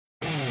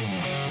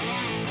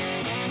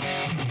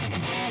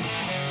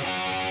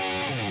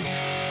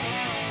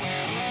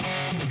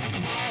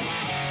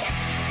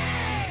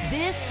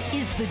This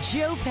is the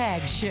Joe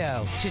Pags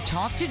Show. To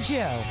talk to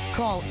Joe,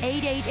 call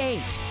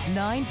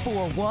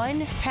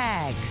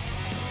 888-941-PAGS.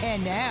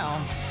 And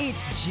now,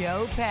 it's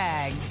Joe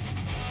Pags.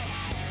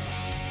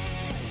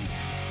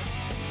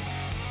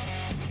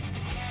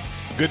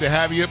 Good to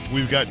have you.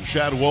 We've got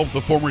Chad Wolf,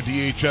 the former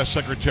DHS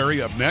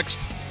secretary, up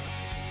next.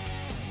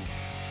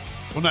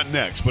 Well, not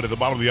next, but at the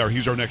bottom of the hour,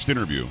 he's our next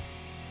interview.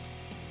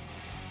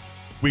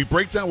 We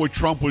break down what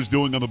Trump was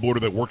doing on the border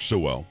that worked so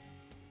well.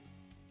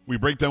 We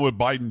break down what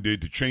Biden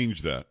did to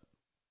change that.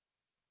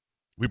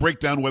 We break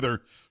down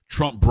whether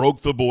Trump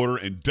broke the border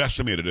and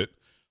decimated it,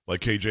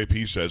 like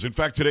KJP says. In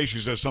fact, today she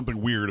says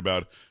something weird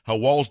about how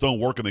walls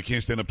don't work and they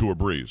can't stand up to a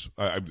breeze.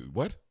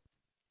 What?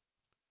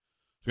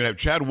 You're going to have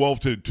Chad Wolf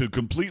to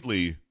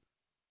completely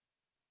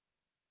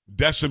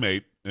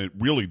decimate, and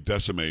really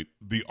decimate,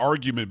 the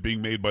argument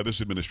being made by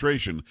this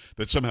administration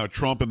that somehow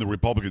Trump and the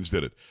Republicans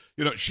did it.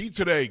 You know,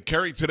 KJP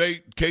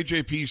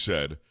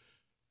said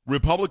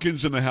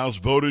Republicans in the House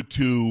voted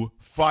to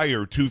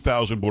fire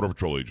 2,000 Border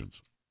Patrol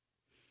agents.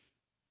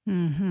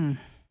 Mm-hmm. Of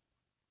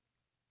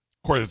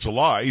course, it's a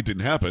lie. It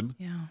didn't happen.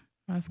 Yeah,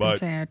 I was going to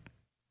say, I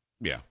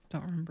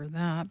don't remember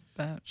that.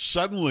 But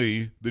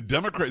suddenly, the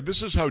Democrat,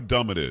 this is how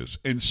dumb it is.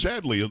 And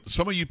sadly,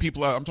 some of you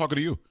people out, I'm talking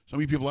to you, some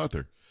of you people out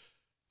there,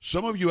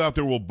 some of you out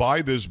there will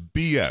buy this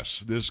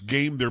BS, this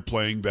game they're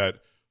playing that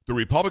the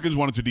Republicans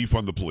wanted to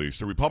defund the police.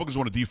 The Republicans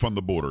want to defund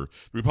the border.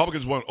 The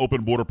Republicans want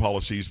open border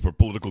policies for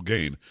political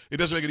gain. It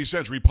doesn't make any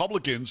sense.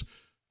 Republicans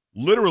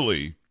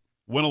literally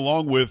went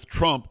along with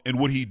Trump and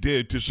what he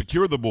did to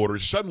secure the border.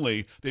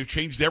 Suddenly, they've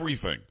changed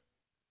everything.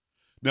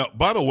 Now,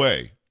 by the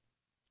way,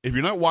 if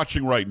you're not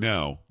watching right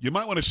now, you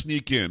might want to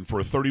sneak in for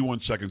a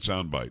 31-second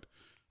soundbite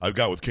I've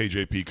got with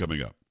KJP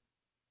coming up.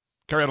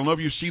 Carrie, I don't know if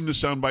you've seen the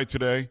soundbite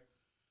today,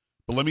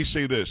 but let me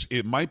say this.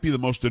 It might be the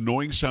most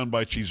annoying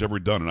soundbite she's ever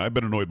done, and I've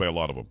been annoyed by a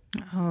lot of them.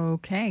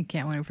 Okay,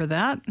 can't wait for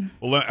that.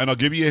 Well, and I'll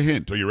give you a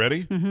hint. Are you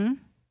ready? Mm-hmm.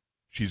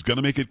 She's going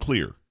to make it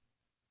clear.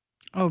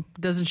 Oh,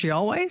 doesn't she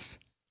always?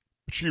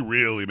 She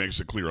really makes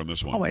it clear on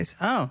this one. Always.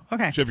 Oh,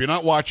 okay. So if you're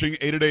not watching,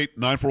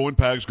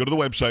 888-941-PAGS, go to the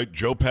website,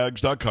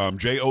 joepags.com,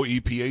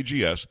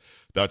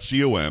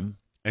 joepags.com,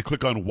 and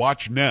click on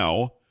Watch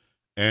Now.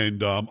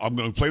 And I'm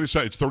going to play this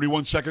out. It's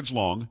 31 seconds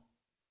long.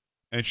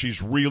 And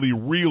she's really,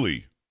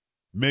 really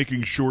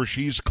making sure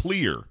she's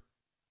clear,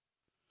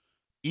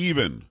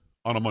 even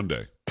on a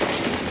Monday.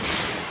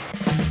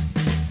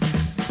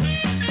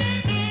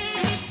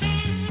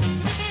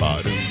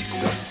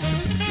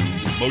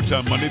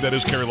 Motown Monday, that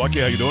is Carrie Lucky.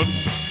 How you doing?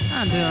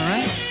 I'm doing all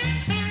right.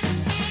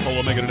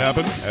 Polo making it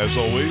happen, as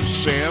always.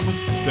 Sam,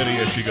 steady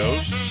as she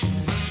goes.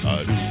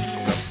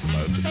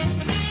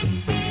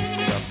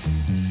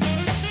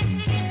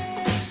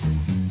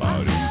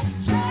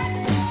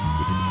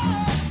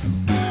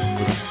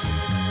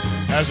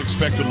 As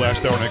expected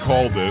last hour, and I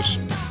called this.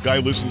 Guy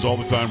listens all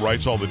the time,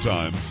 writes all the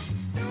time.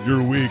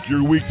 You're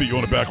weak that you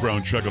want a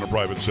background check on a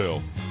private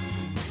sale.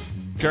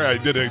 Carrie,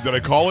 did I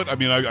call it? I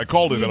mean, I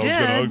called it. You that did.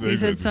 I was gonna, You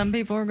said some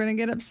people are going to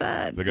get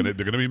upset. They're going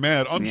to be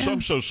mad.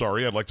 I'm so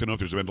sorry. I'd like to know if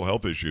there's a mental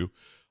health issue,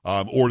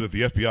 or that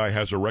the FBI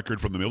has a record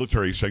from the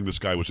military saying this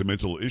guy was a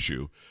mental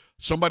issue.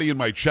 Somebody in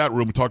my chat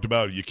room talked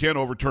about you can't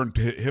overturn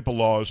HIPAA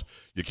laws.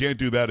 You can't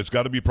do that. It's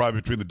got to be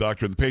private between the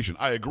doctor and the patient.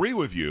 I agree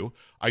with you.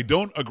 I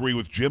don't agree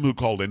with Jim, who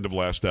called end of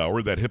last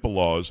hour, that HIPAA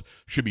laws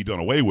should be done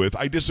away with.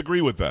 I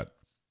disagree with that.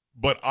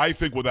 But I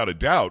think without a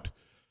doubt,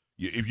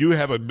 if you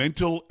have a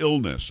mental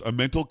illness, a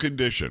mental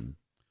condition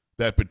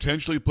that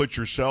potentially puts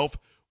yourself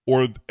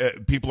or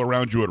people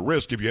around you at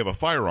risk if you have a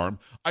firearm,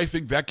 I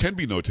think that can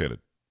be notated.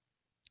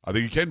 I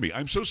think it can be.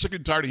 I'm so sick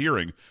and tired of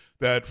hearing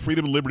that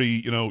freedom and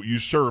liberty,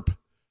 usurp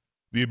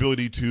the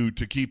ability to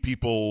keep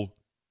people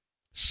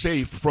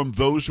safe from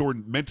those who are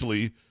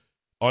mentally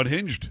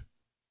unhinged.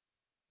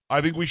 I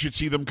think we should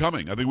see them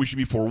coming. I think we should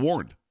be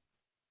forewarned.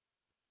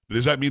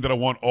 Does that mean that I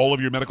want all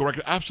of your medical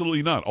records?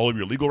 Absolutely not. All of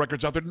your legal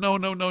records out there? No.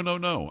 And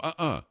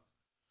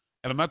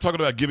I'm not talking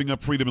about giving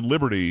up freedom and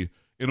liberty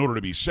in order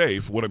to be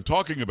safe. What I'm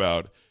talking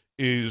about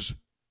is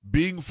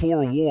being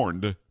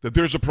forewarned that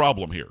there's a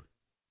problem here.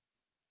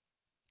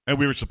 And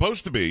we were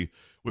supposed to be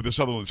with the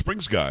Sutherland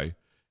Springs guy,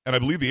 and I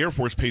believe the Air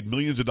Force paid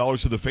millions of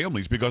dollars to the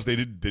families because they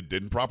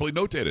didn't properly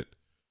notate it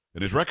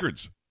in his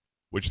records,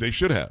 which they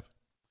should have.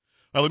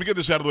 Now, let me get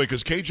this out of the way,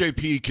 because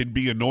KJP can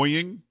be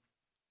annoying.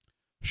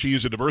 She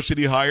is a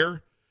diversity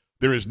hire.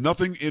 There is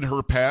nothing in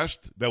her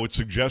past that would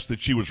suggest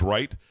that she was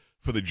right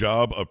for the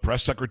job of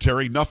press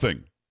secretary.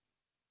 Nothing.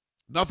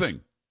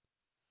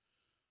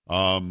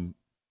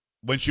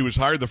 When she was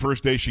hired the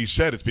first day, she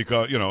said it's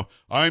because,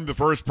 I'm the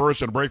first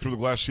person to break through the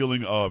glass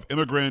ceiling of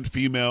immigrant,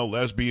 female,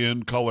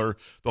 lesbian, color,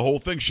 the whole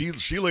thing.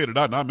 She laid it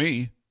out, not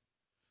me.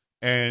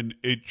 And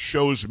it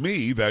shows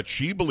me that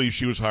she believes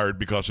she was hired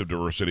because of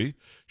diversity.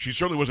 She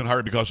certainly wasn't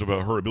hired because of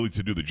her ability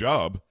to do the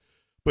job.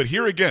 But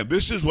here again,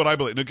 this is what I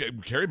believe. Now,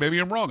 Carrie, maybe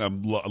I'm wrong.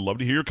 I'd love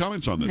to hear your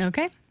comments on this.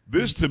 Okay.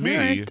 This, to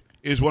me,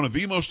 is one of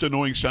the most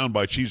annoying sound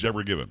bites she's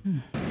ever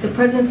given. The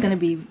president's going to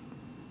be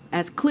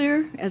as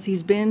clear as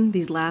he's been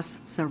these last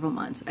several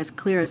months, as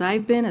clear as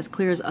I've been, as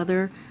clear as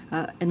other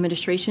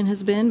administration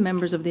has been,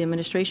 members of the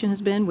administration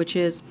has been, which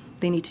is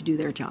they need to do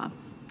their job.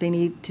 They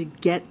need to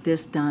get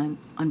this done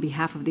on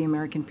behalf of the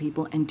American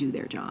people and do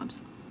their jobs.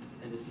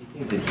 And does he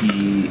think that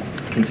he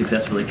can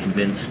successfully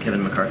convince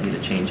Kevin McCarthy to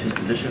change his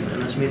position in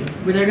this meeting?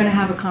 Where they're going to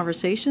have a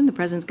conversation. The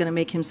president's going to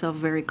make himself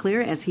very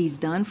clear, as he's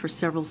done for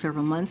several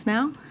months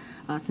now,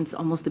 since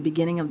almost the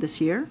beginning of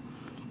this year.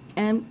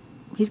 And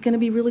he's going to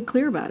be really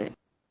clear about it.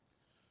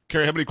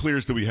 Carrie, how many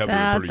clears do we have in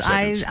 30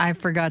 seconds? I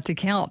forgot to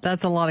count.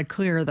 That's a lot of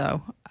clear,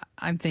 though.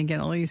 I'm thinking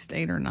at least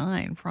 8 or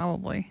 9,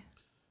 probably.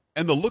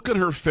 And the look on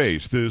her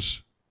face,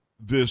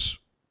 this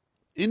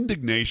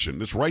indignation,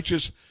 this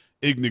righteous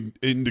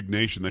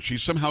indignation that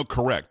she's somehow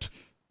correct.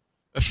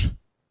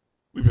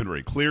 We've been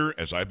very clear,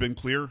 as I've been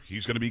clear.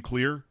 He's going to be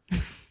clear.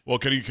 Well,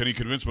 can he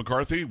convince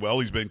McCarthy? Well,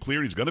 he's been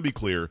clear. He's going to be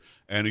clear,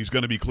 and he's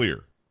going to be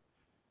clear.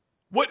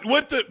 What?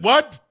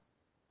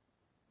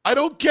 I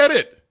don't get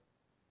it.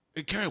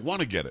 Carrie, I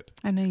want to get it.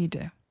 I know you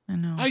do. I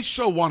know. I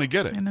so want to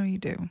get it. I know you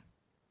do.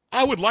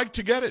 I would like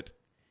to get it.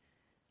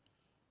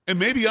 And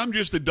maybe I'm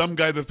just a dumb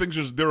guy that thinks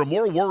there are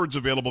more words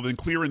available than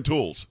clear and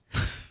tools.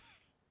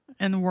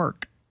 And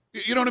work.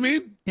 You know what I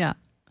mean? Yeah.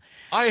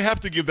 I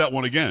have to give that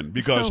one again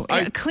because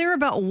clear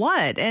about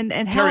what? And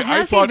how Carrie,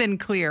 has he been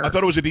clear? I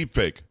thought it was a deep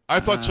fake. I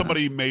thought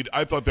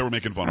I thought they were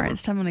making fun of him.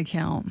 It's time to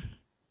count.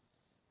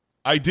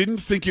 I didn't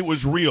think it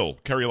was real,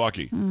 Carrie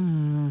Lockie.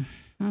 Here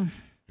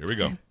we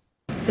go.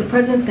 The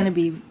president's going to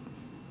be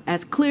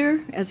as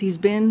clear as he's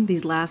been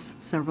these last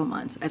several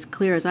months, as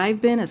clear as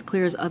I've been, as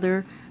clear as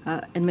other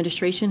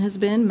administration has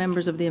been,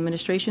 members of the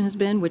administration has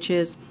been, which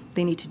is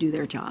they need to do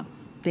their job.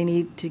 They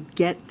need to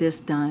get this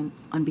done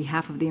on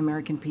behalf of the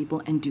American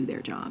people and do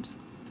their jobs.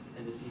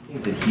 And does he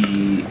think that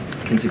he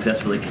can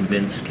successfully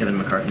convince Kevin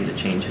McCarthy to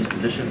change his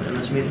position in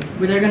this meeting?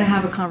 Where they're going to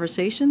have a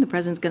conversation. The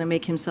president's going to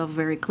make himself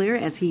very clear,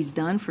 as he's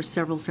done for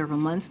several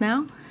months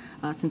now,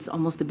 since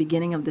almost the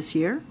beginning of this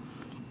year.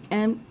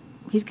 And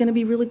he's going to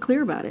be really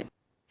clear about it.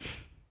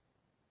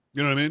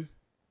 You know what I mean?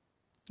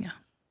 Yeah.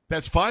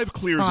 That's 5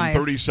 clears in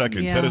 30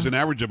 seconds. Yeah. That is an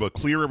average of a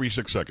clear every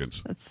 6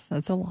 seconds.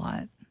 That's a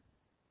lot.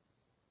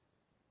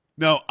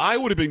 Now, I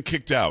would have been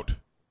kicked out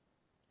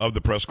of the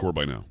press corps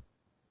by now.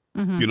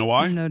 Mm-hmm. You know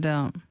why? No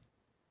doubt.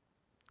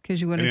 Because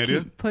you want to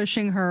keep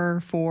pushing her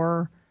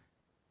for...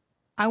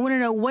 I want to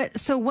know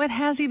what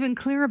has he been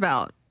clear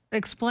about?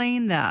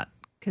 Explain that,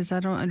 because I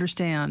don't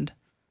understand.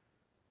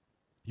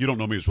 You don't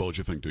know me as well as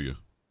you think, do you?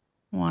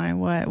 Why?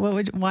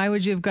 What? Why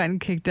would you have gotten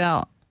kicked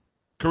out?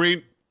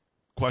 Corrine,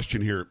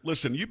 question here.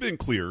 Listen, you've been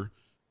clear,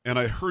 and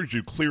I heard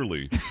you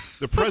clearly.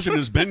 The president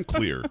has been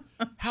clear.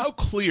 How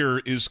clear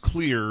is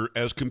clear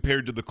as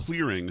compared to the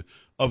clearing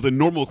of the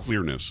normal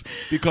clearness?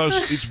 Because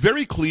it's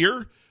very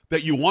clear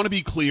that you want to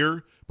be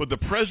clear, but the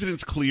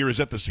president's clear. Is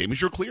that the same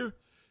as your clear?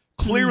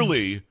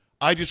 Clearly,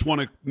 I just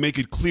want to make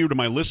it clear to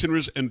my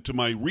listeners and to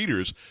my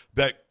readers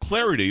that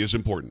clarity is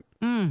important.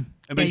 And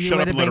then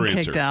shut up and let her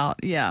answer. Kicked out.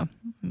 Yeah.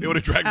 They would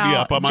have dragged me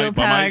up on my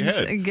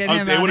head.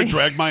 They would have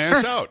dragged my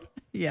ass out.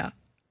 Yeah.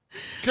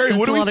 Carrie,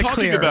 what are we talking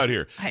clear. about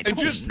here? I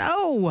don't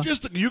know.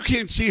 Just you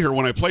can't see her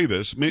when I play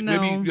this. Maybe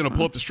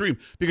pull up the stream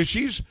because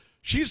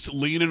she's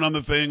leaning on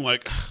the thing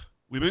like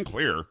we've been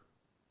clear,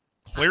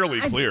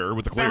 clearly clear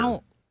with the clear.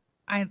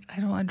 I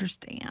don't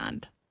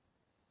understand.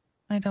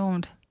 I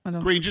don't.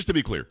 Green, just to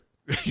be clear,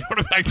 you know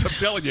what I'm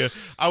telling you,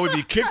 I would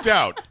be kicked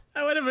out.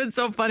 That would have been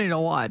so funny to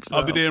watch.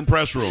 Of the damn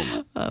press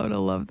room. I would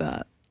have loved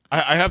that.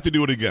 I have to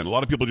do it again. A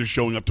lot of people just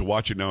showing up to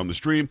watch it now on the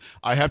stream.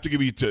 I have to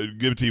give it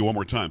to you one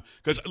more time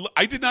because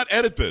I did not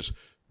edit this.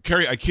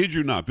 Carrie, I kid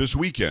you not. This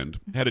weekend,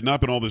 had it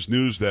not been all this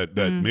news that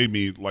made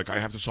me like I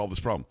have to solve this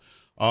problem,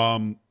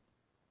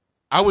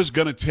 I was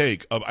gonna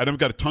take. I've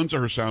got tons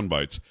of her sound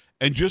bites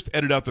and just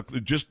edit out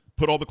just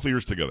put all the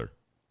clears together.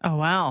 Oh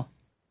wow!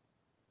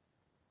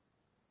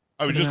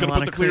 I was just gonna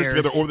put the clears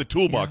together, or the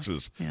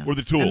toolboxes, or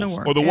the tools,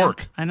 or the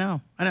work. I know.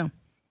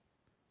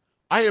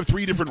 I have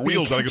 3 different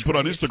reels that I can put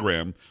on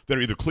Instagram that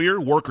are either clear,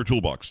 work, or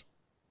toolbox.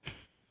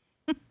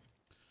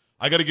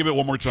 I got to give it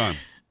one more time.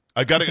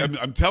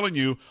 I'm telling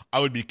you, I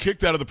would be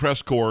kicked out of the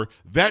press corps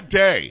that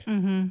day.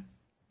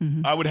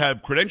 I would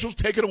have credentials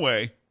taken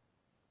away,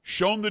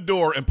 shown the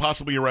door, and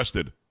possibly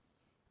arrested.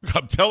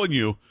 I'm telling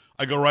you,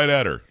 I go right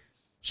at her.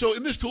 So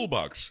in this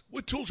toolbox,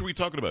 what tools are we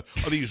talking about?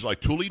 Are these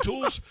like tooly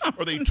tools?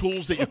 Or are they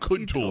tools that you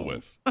could tool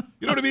with?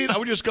 You know what I mean? I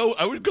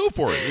would go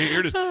for it.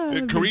 Here it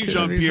is. Karine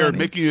Jean-Pierre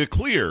making it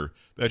clear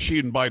that she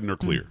and Biden are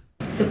clear.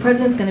 The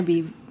president's going to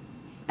be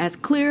as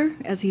clear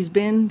as he's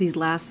been these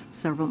last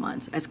several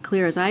months, as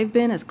clear as I've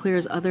been, as clear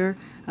as other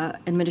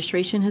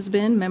administration has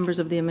been, members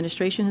of the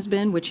administration has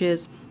been, which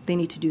is they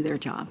need to do their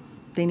job.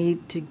 They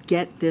need to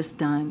get this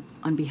done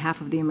on behalf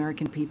of the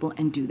American people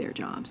and do their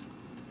jobs.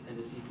 And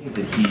does he think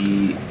that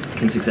he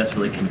can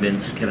successfully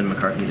convince Kevin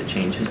McCarthy to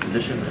change his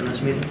position in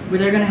this meeting? Where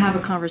they're going to have a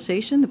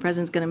conversation. The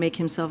president's going to make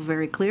himself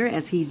very clear,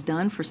 as he's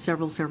done for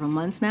several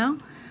months now,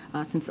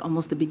 since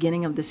almost the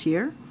beginning of this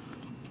year.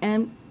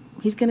 And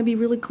he's going to be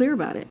really clear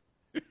about it.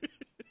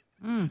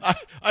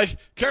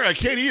 Carrie, I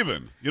can't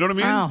even. You know what I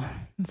mean? Wow,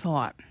 that's a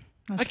lot.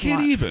 I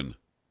can't even.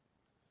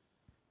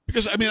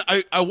 Because, I mean,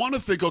 I want to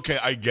think, okay,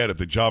 I get it.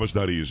 The job is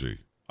not easy.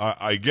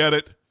 I get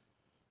it.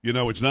 You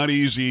know, it's not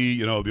easy.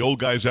 You know, the old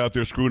guy's out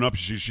there screwing up.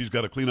 She's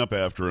got to clean up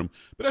after him.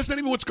 But that's not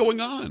even what's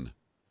going on.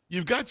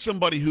 You've got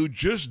somebody who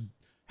just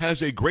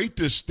has a great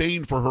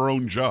disdain for her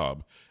own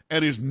job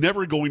and is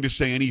never going to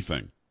say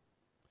anything.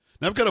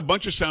 Now, I've got a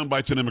bunch of sound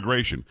bites on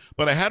immigration,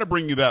 but I had to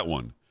bring you that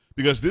one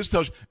because this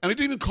tells you, and I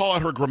didn't even call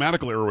out her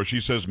grammatical error where she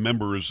says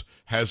members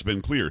has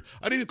been cleared.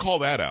 I didn't call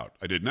that out.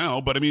 I did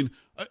now, but I mean,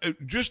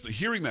 just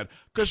hearing that,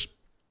 because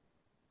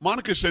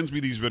Monica sends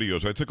me these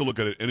videos. I took a look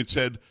at it, and it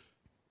said,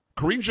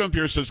 Karine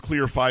Jean-Pierre says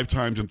clear 5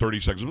 times in 30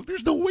 seconds. But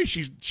there's no way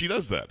she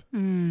does that.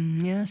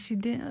 Yeah, she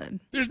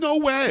did. There's no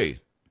way.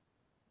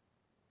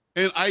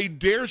 And I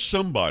dare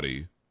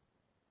somebody,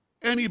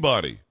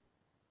 anybody,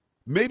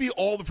 maybe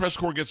all the press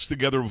corps gets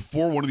together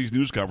before one of these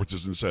news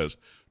conferences and says,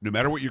 no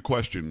matter what your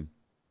question,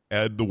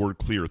 add the word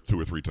clear 2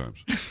 or 3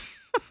 times.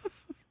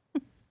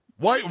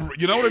 Why?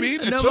 You know what I mean?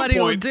 At Nobody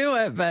some will point, do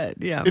it,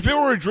 but yeah. If it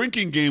were a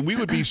drinking game, we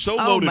would be so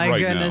loaded right now. Oh, my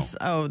goodness.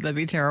 Oh, that'd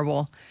be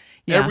terrible.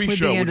 Yeah, Every we'd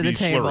show be under would be the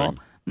table. slurring.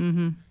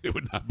 Mm-hmm. It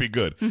would not be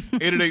good.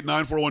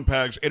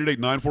 888-941-PAGS,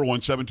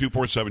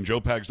 888-941-7247,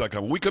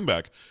 joepags.com. When we come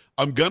back,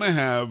 I'm going to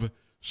have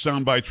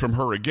sound bites from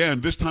her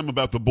again, this time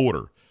about the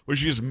border, where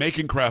she's just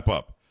making crap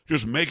up,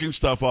 just making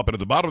stuff up. And at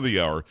the bottom of the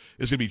hour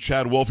is going to be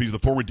Chad Wolf. He's the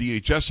former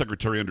DHS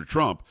secretary under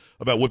Trump,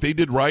 about what they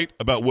did right,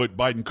 about what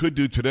Biden could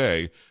do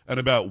today, and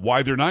about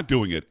why they're not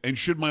doing it. And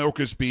should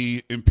Mayorkas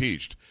be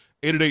impeached?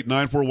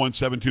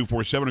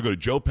 888-941-7247 or go to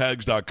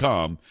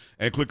joepags.com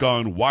and click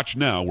on Watch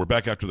Now. We're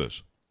back after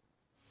this.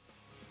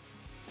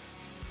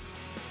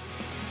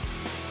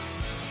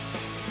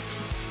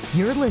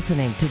 You're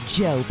listening to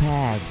Joe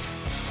Pags.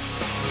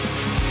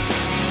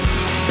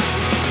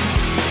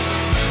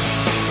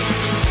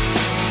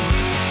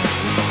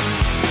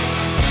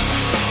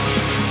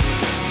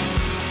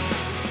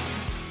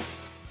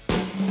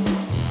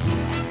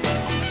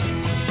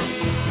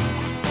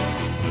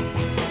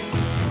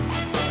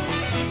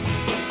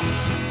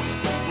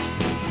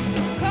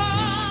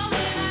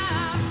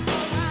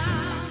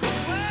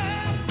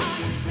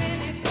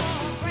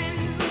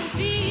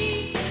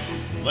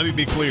 Let me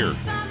be clear.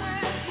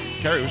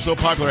 Carrie, it was so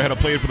popular I had to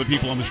play it for the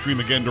people on the stream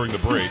again during the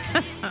break.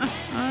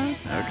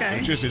 Okay.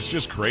 It's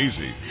just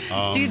crazy.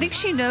 Do you think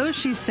she knows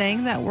she's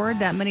saying that word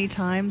that many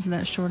times in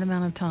that short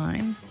amount of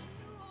time?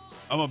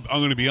 I'm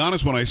going to be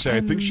honest when I say I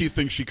think she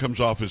thinks she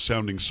comes off as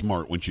sounding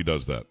smart when she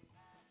does that.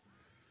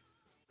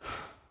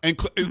 And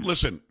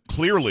listen,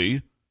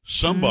 clearly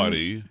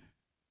somebody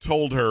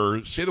told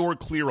her, say the word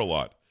clear a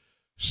lot.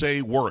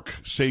 Say work,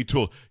 say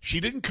tool. She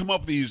didn't come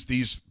up with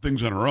these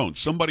things on her own.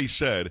 Somebody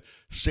said,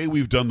 say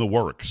we've done the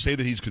work. Say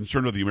that he's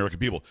concerned with the American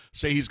people.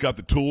 Say he's got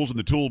the tools in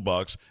the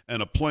toolbox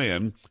and a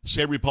plan.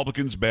 Say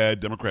Republicans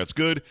bad, Democrats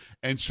good,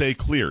 and say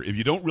clear. If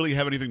you don't really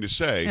have anything to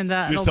say,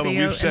 just tell them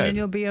we've said. And then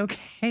you'll be okay.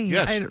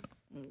 Yes. Okay.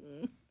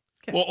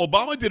 Well,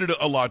 Obama did it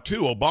a lot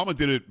too. Obama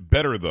did it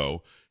better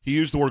though. He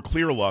used the word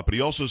clear a lot, but he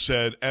also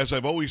said, as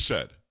I've always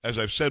said, as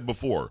I've said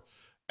before,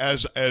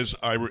 as I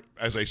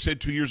said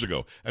 2 years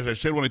ago, as I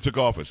said when I took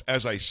office,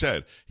 as I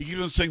said, he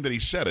keeps on saying that he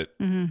said it,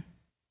 and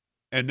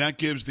that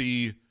gives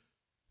the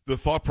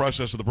thought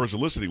process of the person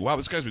listening. Wow,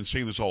 this guy's been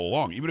saying this all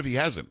along, even if he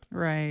hasn't.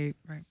 Right.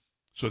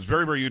 So it's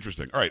very, very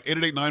interesting. All right,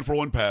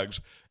 888-941-PAGS,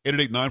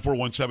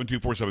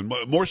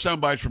 888-941-7247. More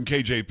sound bites from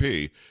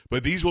KJP,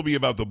 but these will be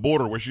about the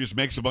border where she just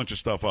makes a bunch of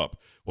stuff up.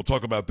 We'll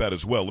talk about that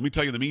as well. Let me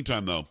tell you in the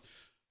meantime, though,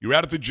 you're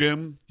out at the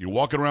gym, you're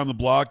walking around the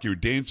block, you're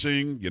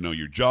dancing,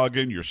 you're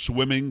jogging, you're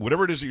swimming,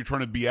 whatever it is that you're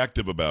trying to be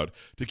active about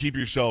to keep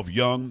yourself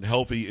young,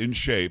 healthy, in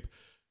shape.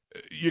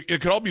 It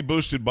could all be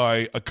boosted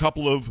by a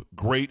couple of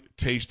great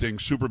tasting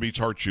Super Beats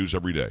Heart Chews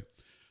every day.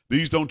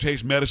 These don't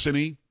taste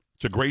medicine-y.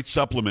 It's a great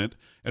supplement,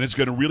 and it's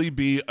going to really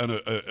be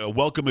a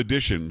welcome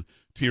addition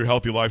to your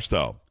healthy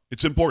lifestyle.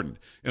 It's important.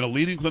 In a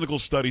leading clinical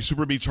study,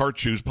 Super Beats Heart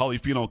Chews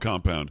polyphenol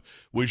compound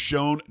was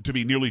shown to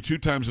be nearly 2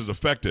 times as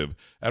effective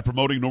at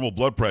promoting normal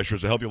blood pressure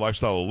as a healthy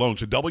lifestyle alone.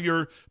 So double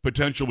your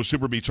potential with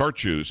Super Beats Heart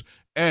Chews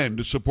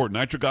and support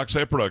nitric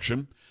oxide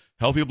production,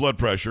 healthy blood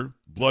pressure,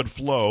 blood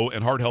flow,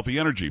 and heart-healthy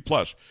energy.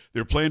 Plus,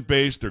 they're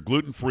plant-based, they're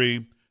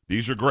gluten-free.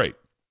 These are great.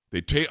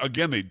 They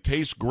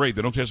taste great.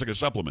 They don't taste like a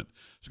supplement.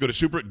 So go to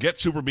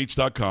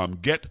getsuperbeats.com,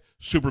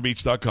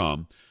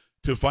 getsuperbeats.com,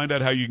 to find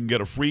out how you can get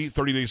a free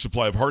 30-day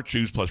supply of Heart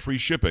Chews plus free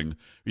shipping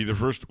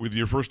with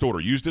your first order.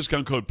 Use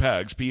discount code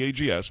PAGS,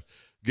 P-A-G-S,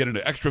 get an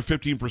extra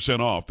 15%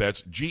 off.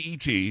 That's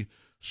G-E-T,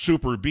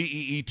 super,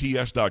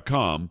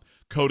 B-E-E-T-S.com.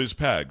 Code is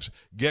PAGS.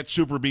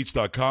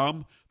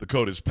 GetSuperBeats.com. The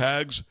code is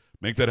PAGS.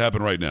 Make that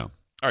happen right now.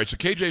 All right, so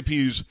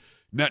KJP's,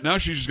 now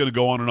she's just going to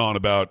go on and on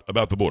about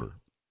the border.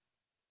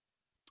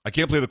 I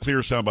can't play the clear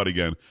soundbite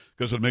again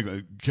because it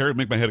would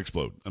make my head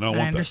explode, and I don't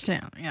want that. I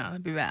understand. Yeah,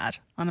 that'd be bad.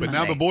 But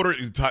now the border,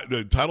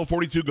 Title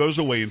 42 goes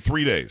away in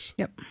 3 days.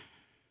 Yep.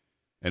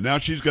 And now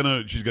she's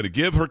gonna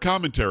give her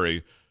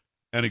commentary,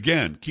 and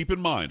again, keep in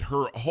mind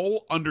her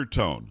whole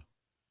undertone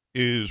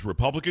is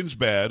Republicans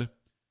bad,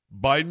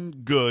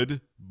 Biden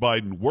good,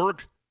 Biden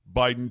work,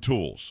 Biden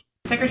tools.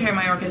 Secretary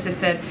Mayorkas has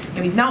said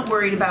he's not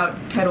worried about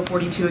Title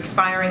 42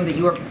 expiring, that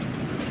you are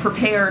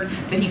prepared,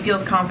 that he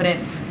feels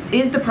confident.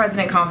 Is the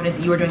president confident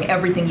that you are doing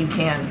everything you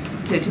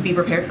can to be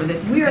prepared for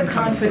this? We are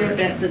confident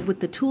that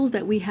with the tools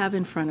that we have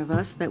in front of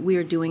us, that we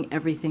are doing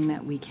everything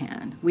that we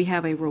can. We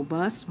have a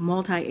robust,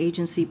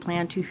 multi-agency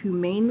plan to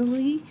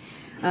humanely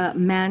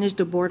manage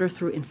the border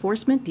through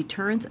enforcement,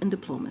 deterrence, and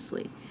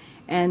diplomacy.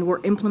 And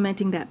we're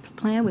implementing that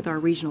plan with our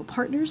regional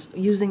partners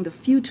using the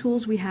few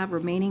tools we have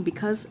remaining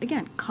because,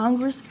 again,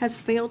 Congress has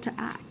failed to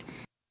act.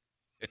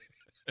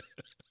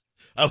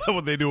 I love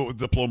when they do it with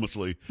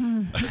diplomacy.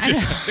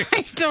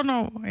 I don't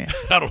know. Yeah.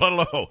 I don't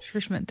know.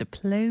 Church meant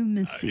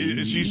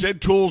diplomacy. She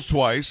said tools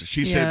twice.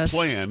 She said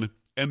plan,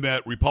 and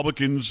that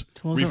Republicans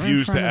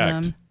refuse to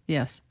act.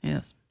 Yes.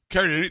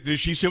 Carrie, did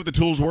she say what the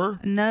tools were?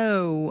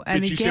 No.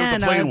 And did she say what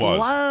again, the plan I'd was?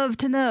 love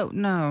to know.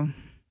 No.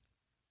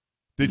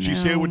 Did she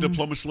say what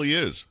diplomacy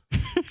is?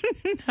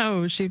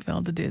 No, she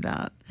failed to do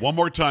that. One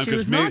more time. She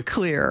was not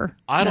clear.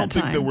 I don't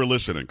think that we're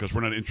listening because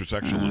we're not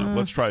intersectional enough.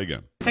 Let's try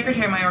again.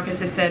 Secretary Mayorkas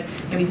has said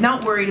he's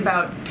not worried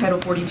about Title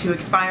 42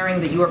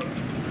 expiring, that you are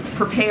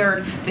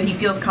prepared, that he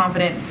feels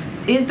confident.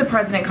 Is the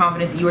president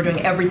confident that you are doing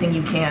everything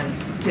you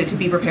can to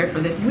be prepared for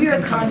this? We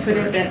are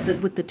confident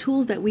that with the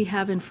tools that we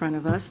have in front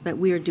of us, that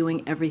we are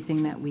doing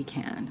everything that we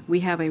can. We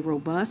have a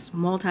robust,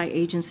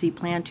 multi-agency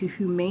plan to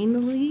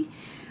humanely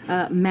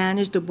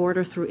manage the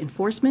border through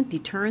enforcement,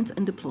 deterrence,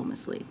 and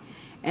diplomacy.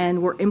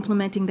 And we're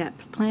implementing that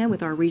plan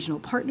with our regional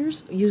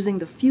partners using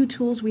the few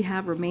tools we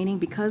have remaining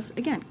because,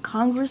 again,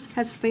 Congress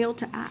has failed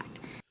to act.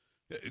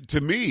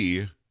 To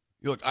me,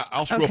 look,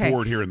 I'll screw up a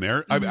word here and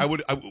there.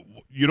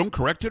 You don't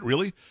correct it,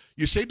 really?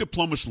 You say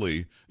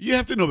diplomacy. You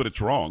have to know that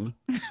it's wrong.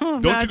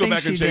 Don't you go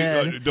back and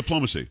say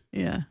diplomacy?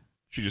 Yeah.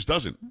 She just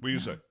doesn't. What do you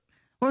say?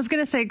 Well, I was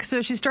going to say,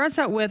 so she starts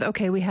out with,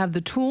 okay, we have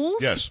the tools.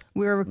 Yes.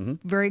 We're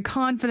very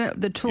confident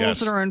the tools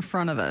that are in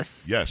front of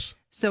us. Yes.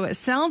 So it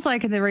sounds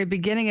like in the very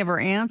beginning of her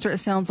answer, it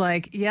sounds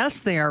like,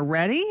 yes, they are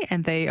ready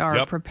and they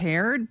are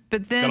prepared.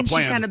 But then she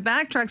kind of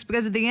backtracks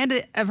because at the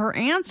end of her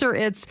answer,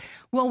 it's,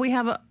 well, we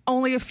have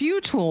only a few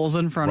tools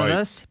in front of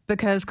us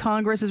because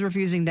Congress is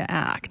refusing to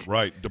act.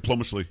 Right.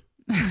 Diplomacy.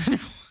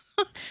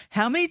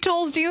 How many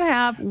tools do you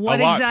have? What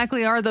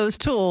exactly are those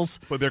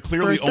tools? But they're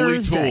clearly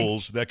only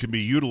tools that can be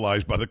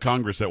utilized by the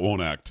Congress that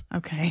won't act.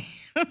 Okay.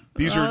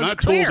 These are not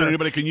tools that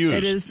anybody can use.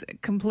 It is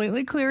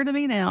completely clear to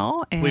me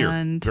now.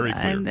 And, very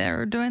clear. And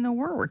they're doing the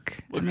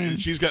work. Look, I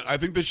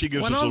think that she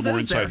gives us a little more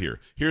insight here.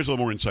 Here's a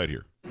little more insight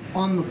here.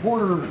 On the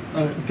border,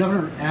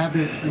 Governor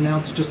Abbott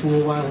announced just a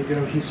little while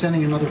ago he's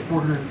sending another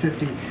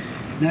 450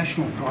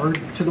 National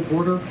Guard to the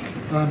border.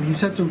 He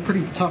said some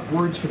pretty tough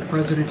words for the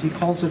president. He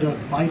calls it a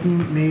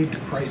Biden-made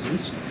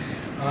crisis.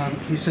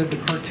 He said the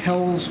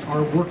cartels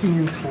are working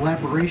in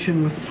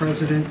collaboration with the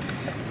president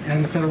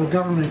and the federal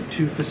government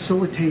to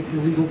facilitate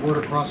illegal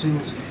border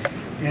crossings.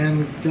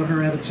 And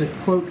Governor Abbott said,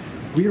 quote,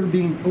 "We are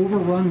being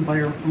overrun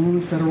by our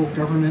own federal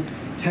government.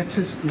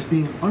 Texas is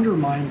being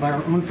undermined by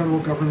our own federal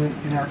government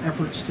in our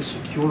efforts to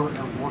secure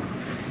our border."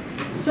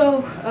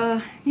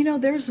 So,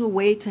 there's a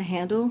way to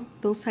handle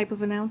those type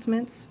of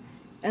announcements,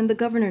 and the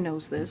governor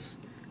knows this.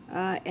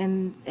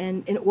 And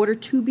in order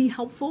to be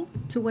helpful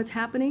to what's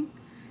happening,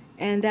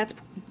 and that's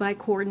by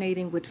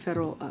coordinating with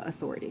federal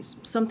authorities,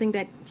 something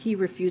that he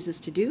refuses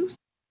to do.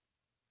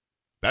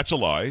 That's a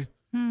lie.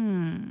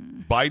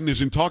 Biden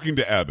isn't talking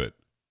to Abbott.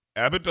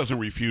 Abbott doesn't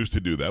refuse to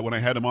do that. When I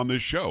had him on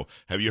this show,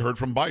 have you heard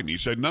from Biden? He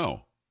said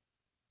no.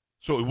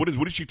 So what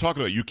is she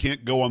talking about? You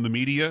can't go on the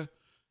media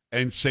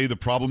and say the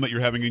problem that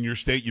you're having in your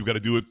state, you've got to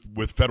do it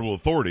with federal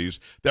authorities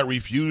that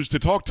refuse to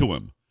talk to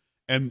him.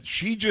 And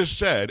she just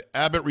said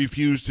Abbott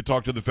refused to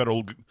talk to the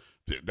federal.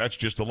 That's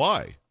just a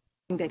lie.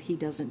 That he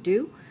doesn't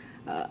do.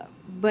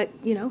 But,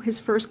 his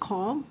first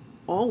call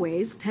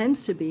always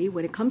tends to be,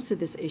 when it comes to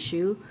this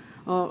issue,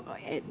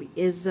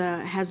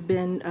 has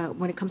been,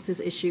 when it comes to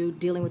this issue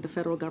dealing with the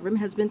federal government,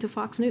 has been to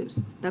Fox News.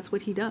 That's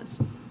what he does.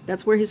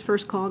 That's where his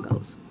first call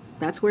goes.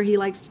 That's where he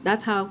likes,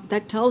 that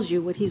tells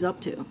you what he's up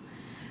to.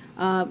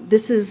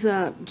 This is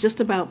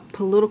just about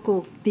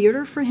political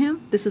theater for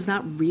him. This is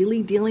not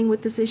really dealing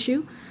with this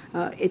issue.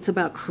 It's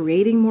about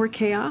creating more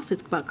chaos.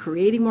 It's about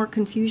creating more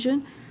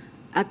confusion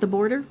at the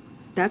border.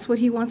 That's what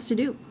he wants to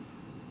do.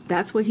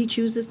 That's what he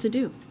chooses to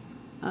do.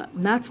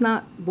 That's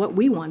not what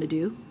we want to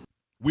do.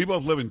 We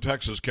both live in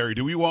Texas, Carrie.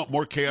 Do we want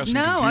more chaos and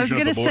confusion No, I was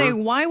going to say,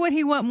 why would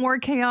he want more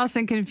chaos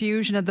and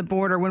confusion at the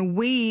border when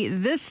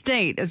this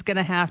state is going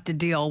to have to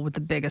deal with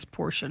the biggest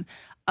portion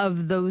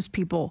of those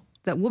people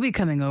that will be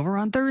coming over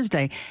on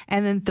Thursday,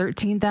 and then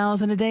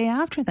 13,000 a day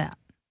after that.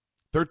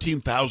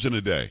 13,000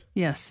 a day.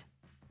 Yes.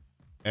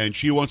 And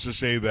she wants to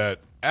say that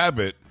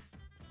Abbott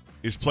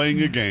is playing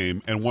a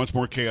game and wants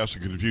more chaos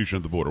and confusion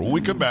at the border. When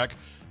we come back,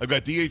 I've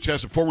got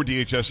former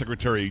DHS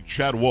Secretary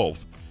Chad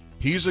Wolf.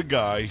 He's a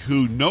guy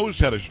who knows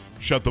how to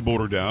shut the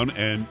border down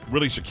and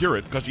really secure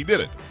it because he did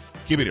it.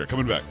 Keep it here.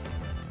 Coming back.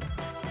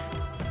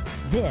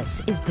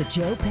 This is the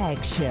Joe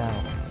Pags Show.